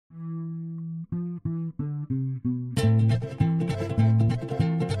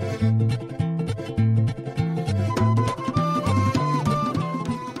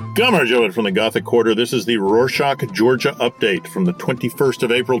Gummer Jowett from the Gothic Quarter. This is the Rorschach, Georgia update from the 21st of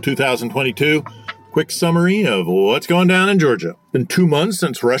April, 2022. Quick summary of what's going down in Georgia. Been 2 months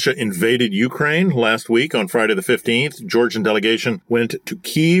since Russia invaded Ukraine. Last week, on Friday the 15th, Georgian delegation went to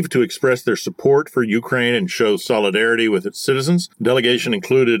Kyiv to express their support for Ukraine and show solidarity with its citizens. The delegation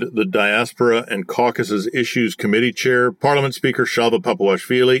included the Diaspora and Caucasus Issues Committee Chair, Parliament Speaker Shalva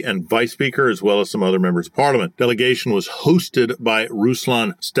Papuashvili, and Vice Speaker, as well as some other members of Parliament. Delegation was hosted by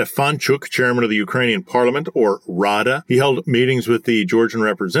Ruslan Stefanchuk, Chairman of the Ukrainian Parliament, or Rada. He held meetings with the Georgian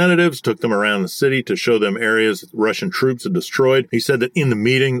representatives, took them around the city to show them areas Russian troops had destroyed. He said that in the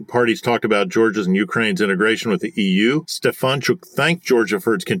meeting, parties talked about Georgia's and Ukraine's integration with the EU. Stefanchuk thanked Georgia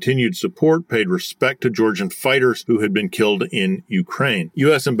for its continued support, paid respect to Georgian fighters who had been killed in Ukraine.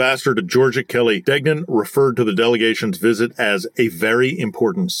 U.S. Ambassador to Georgia, Kelly Degnan, referred to the delegation's visit as a very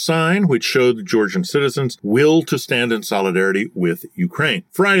important sign, which showed the Georgian citizens' will to stand in solidarity with Ukraine.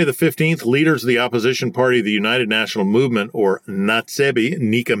 Friday the 15th, leaders of the opposition party, the United National Movement, or Natsebi,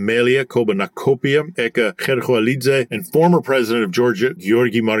 Nika Melia Kobanakopia, Eka Kherkhoalidze, and former president of Georgia,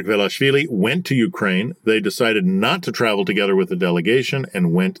 Georgi Margvelashvili, went to Ukraine. They decided not to travel together with the delegation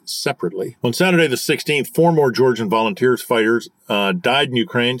and went separately. On Saturday the 16th, 4 more Georgian volunteers fighters died in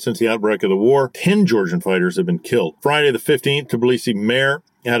Ukraine since the outbreak of the war. 10 Georgian fighters have been killed. Friday the 15th, Tbilisi mayor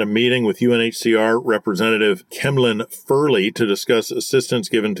had a meeting with UNHCR Representative Kemlin Furley to discuss assistance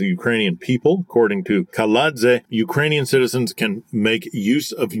given to Ukrainian people. According to Kaladze, Ukrainian citizens can make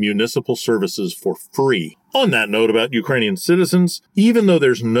use of municipal services for free. On that note about Ukrainian citizens, even though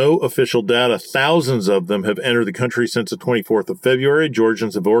there's no official data, thousands of them have entered the country since the 24th of February.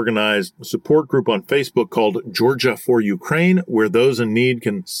 Georgians have organized a support group on Facebook called Georgia for Ukraine, where those in need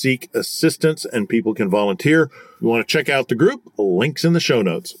can seek assistance and people can volunteer. If you want to check out the group, links in the show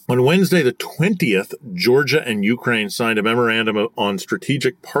notes. On Wednesday the 20th, Georgia and Ukraine signed a memorandum on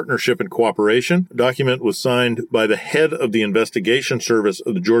strategic partnership and cooperation. The document was signed by the head of the investigation service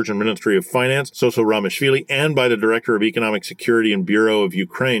of the Georgian Ministry of Finance, Soso Ramishvili, and by the Director of Economic Security and Bureau of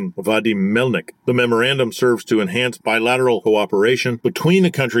Ukraine, Vadim Melnik. The memorandum serves to enhance bilateral cooperation between the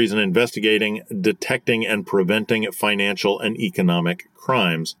countries in investigating, detecting, and preventing financial and economic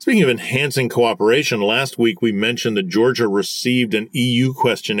crimes. Speaking of enhancing cooperation, last week we mentioned that Georgia received an EU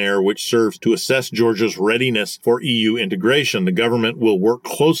questionnaire which serves to assess Georgia's readiness for EU integration. The government will work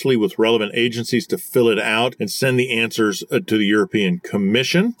closely with relevant agencies to fill it out and send the answers to the European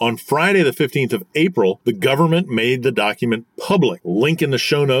Commission. On Friday, the 15th of April, the government made the document public. Link in the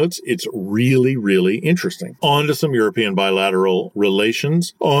show notes. It's really, really interesting. On to some European bilateral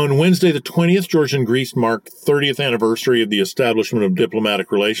relations. On Wednesday, the 20th, Georgia and Greece marked 30th anniversary of the establishment of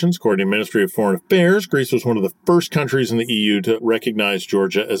diplomatic relations. According to the Ministry of Foreign Affairs, Greece was one of the first countries in the EU to recognize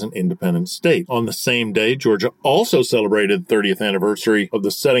Georgia as an independent state. On the same day, Georgia also celebrated the 30th anniversary of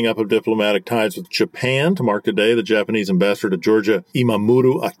the setting up of diplomatic ties with Japan. To mark the day, the Japanese ambassador to Georgia,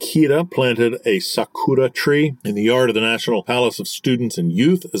 Imamuru Akira, planted a sakura tree in the yard of the National Palace of Students and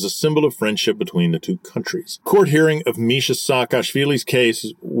Youth as a symbol of friendship between the two countries. Court hearing of Misha Saakashvili's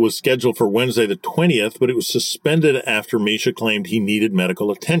case was scheduled for Wednesday the 20th, but it was suspended after Misha claimed he needed medical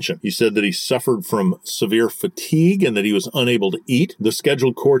attention. He said that he suffered from severe fatigue and that he was unable to eat. The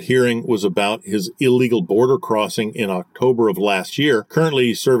scheduled court hearing was about his illegal border crossing in October of last year. Currently,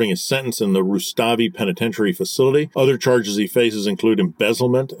 he's serving a sentence in the Rustavi Penitentiary Facility. Other charges he faces include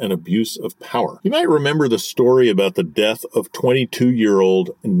embezzlement and abuse of power. You might remember the story about the death of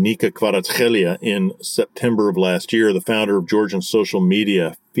 22-year-old Nika Kvaratskhelia in September of last year. The founder of Georgian social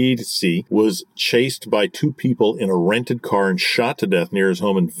media Feedsi was chased by 2 people in a rented car and shot to death near his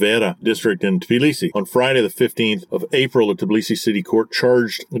home in Vera district in Tbilisi. On Friday, the 15th of April, the Tbilisi City Court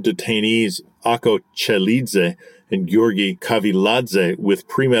charged detainees Ako Chelidze and Georgi Kaviladze with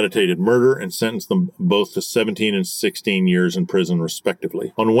premeditated murder and sentenced them both to 17 and 16 years in prison,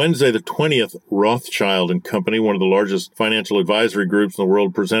 respectively. On Wednesday, the 20th, Rothschild & Company, one of the largest financial advisory groups in the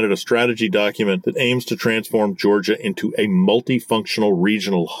world, presented a strategy document that aims to transform Georgia into a multifunctional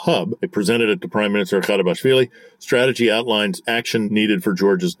regional hub. They presented it to Prime Minister Kharibashvili. Strategy outlines action needed for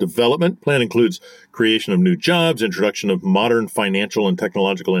Georgia's development. Plan includes creation of new jobs, introduction of modern financial and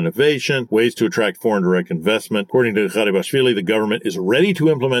technological innovation, ways to attract foreign direct investment. According to Kharibashvili, the government is ready to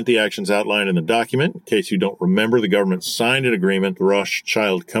implement the actions outlined in the document. In case you don't remember, the government signed an agreement with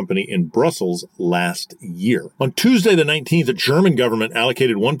Rothschild Company in Brussels last year. On Tuesday, the 19th, the German government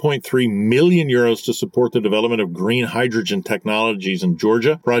allocated 1.3 million euros to support the development of green hydrogen technologies in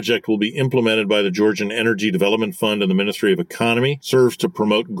Georgia. The project will be implemented by the Georgian Energy Development Fund and the Ministry of Economy, serves to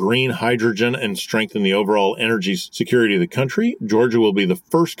promote green hydrogen and strengthen the overall energy security of the country. Georgia will be the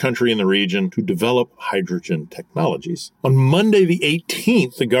first country in the region to develop hydrogen technology. technologies. On Monday the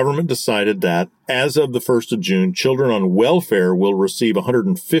 18th, the government decided that as of the 1st of June, children on welfare will receive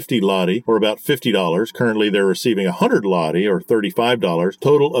 150 lari, or about $50. Currently, they're receiving 100 lari, or $35.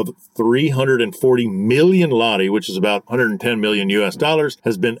 Total of 340 million lari, which is about 110 million US dollars,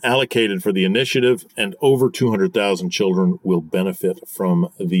 has been allocated for the initiative, and over 200,000 children will benefit from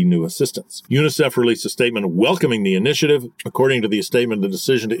the new assistance. UNICEF released a statement welcoming the initiative. According to the statement, the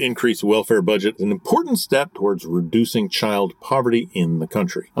decision to increase the welfare budget is an important step towards reducing child poverty in the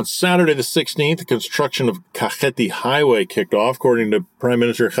country. On Saturday the 16th, the construction of Kakheti Highway kicked off. According to Prime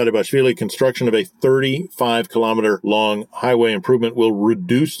Minister Kharibashvili, construction of a 35-kilometer-long highway improvement will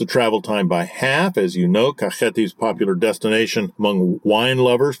reduce the travel time by half. As you know, Kakheti's popular destination among wine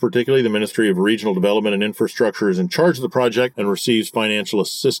lovers, particularly. The Ministry of Regional Development and Infrastructure is in charge of the project and receives financial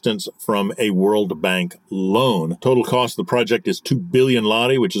assistance from a World Bank loan. Total cost of the project is 2 billion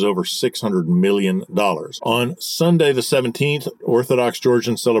lari, which is over $600 million. On Sunday the 17th, Orthodox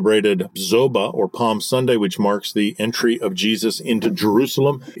Georgians celebrated Zoba, or Palm Sunday, which marks the entry of Jesus into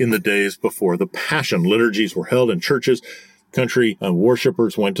Jerusalem in the days before the Passion. Liturgies were held in churches. Country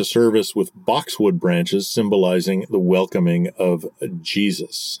worshippers went to service with boxwood branches symbolizing the welcoming of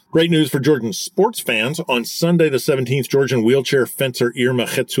Jesus. Great news for Georgian sports fans. On Sunday the 17th, Georgian wheelchair fencer Irma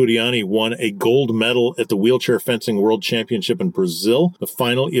Khetsuriani won a gold medal at the Wheelchair Fencing World Championship in Brazil. The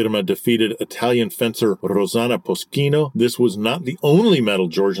final, Irma defeated Italian fencer Rosanna Poschino. This was not the only medal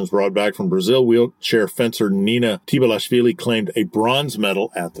Georgians brought back from Brazil. Wheelchair fencer Nina Tibalashvili claimed a bronze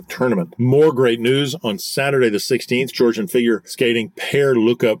medal at the tournament. More great news. On Saturday the 16th, Georgian figure skating pair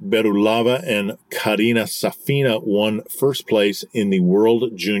Luka Berulava and Karina Safina won first place in the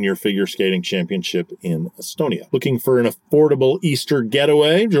World Junior Figure Skating Championship in Estonia. Looking for an affordable Easter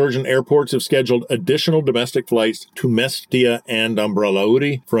getaway? Georgian airports have scheduled additional domestic flights to Mestia and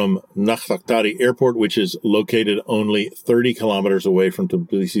Ambralauri from Nakhtaktari Airport, which is located only 30 kilometers away from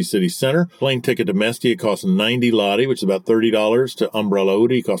Tbilisi city center. Plane ticket to Mestia costs 90 lari, which is about $30. To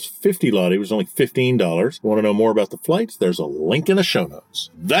Ambralauri costs 50 lari, which is only $15. Want to know more about the flights? There's a link in the show notes.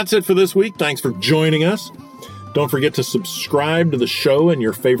 That's it for this week. Thanks for joining us. Don't forget to subscribe to the show in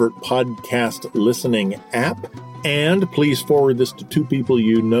your favorite podcast listening app. And please forward this to 2 people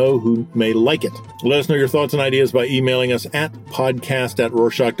you know who may like it. Let us know your thoughts and ideas by emailing us at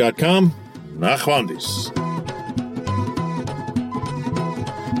podcast@rorschach.com. Nachwandis.